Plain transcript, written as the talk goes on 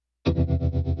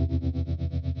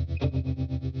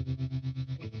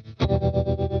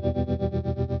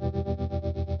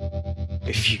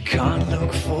If you can't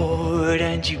look forward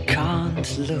and you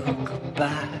can't look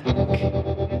back,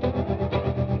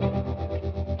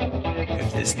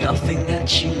 if there's nothing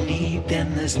that you need,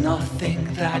 then there's nothing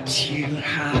that you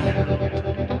have.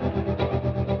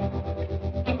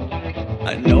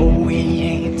 I know we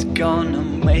ain't gonna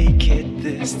make it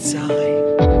this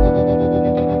time.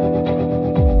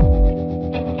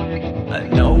 I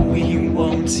know we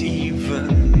won't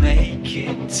even make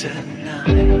it tonight.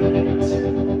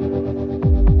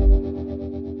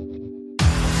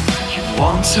 You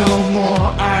want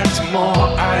more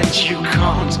and you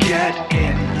can't get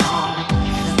enough.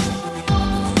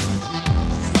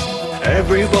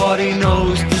 Everybody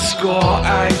knows the score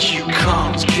and you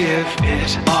can't give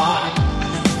it up.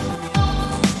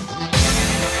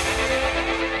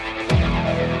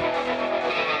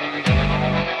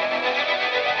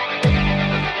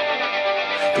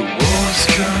 The wolves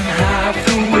can have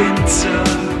the winter,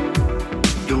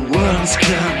 the worms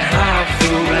can have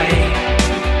the rain.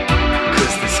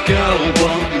 This girl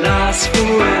won't last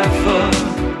forever,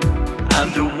 and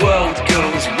the world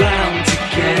goes round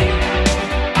again.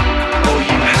 All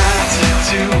you had to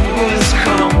do was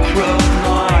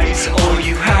compromise. All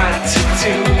you had to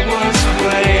do was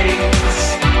wait.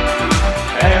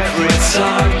 Every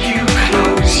time you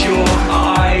close your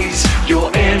eyes,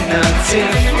 you're in a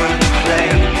different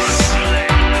place.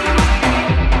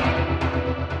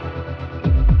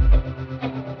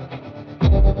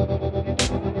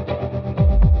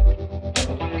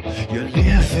 You're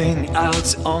living out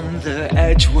on the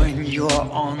edge when you're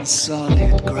on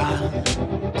solid ground.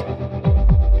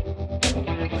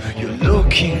 You're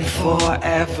looking for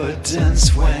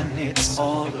evidence when it's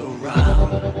all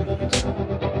around.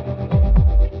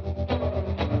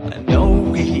 I know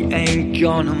we ain't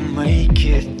gonna make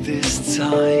it this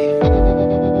time.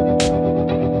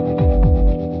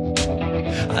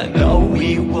 I know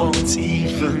we won't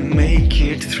even make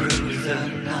it through the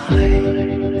night.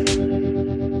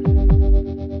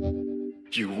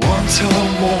 You want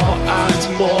more and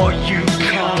more, you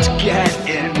can't get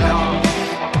enough.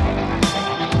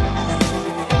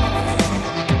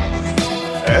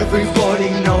 Everybody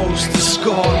knows the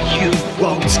score, you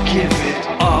won't give it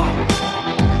up.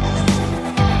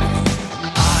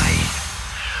 I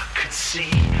can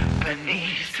see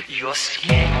beneath your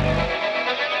skin.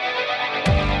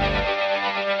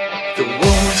 The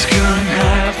wolves can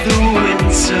have the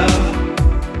winter,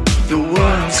 the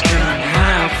worms can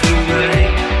have the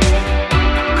rain.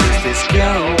 This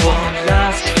girl won't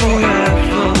last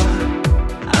forever,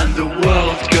 and the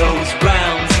world goes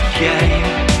round again.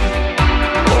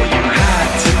 All you had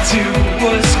to do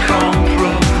was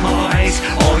compromise.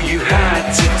 All you had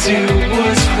to do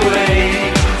was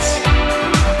wait.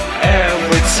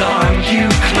 Every time you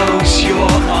close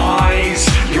your eyes,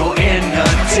 you're in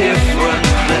a different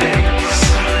place.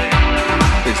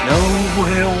 There's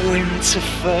nowhere winter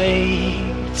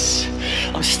fades.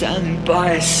 I'm standing by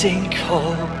a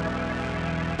sinkhole.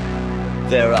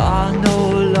 There are no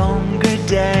longer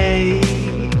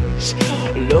days.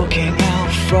 Looking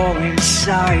out from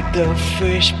inside the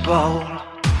fishbowl.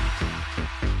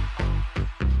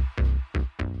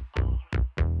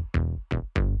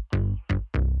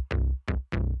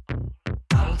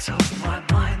 Out of my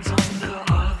mind on the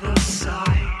other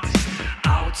side.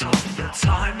 Out of the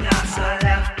time that I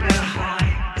left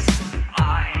behind.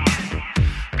 I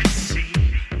can see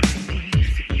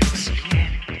beneath your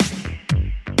skin.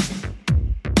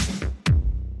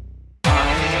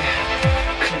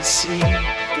 See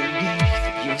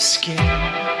beneath your skin.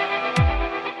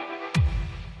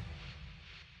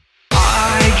 I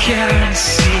can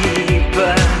see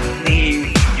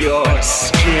beneath your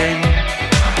skin.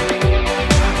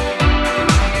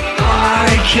 I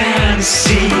can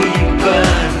see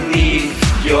beneath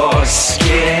your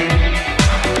skin.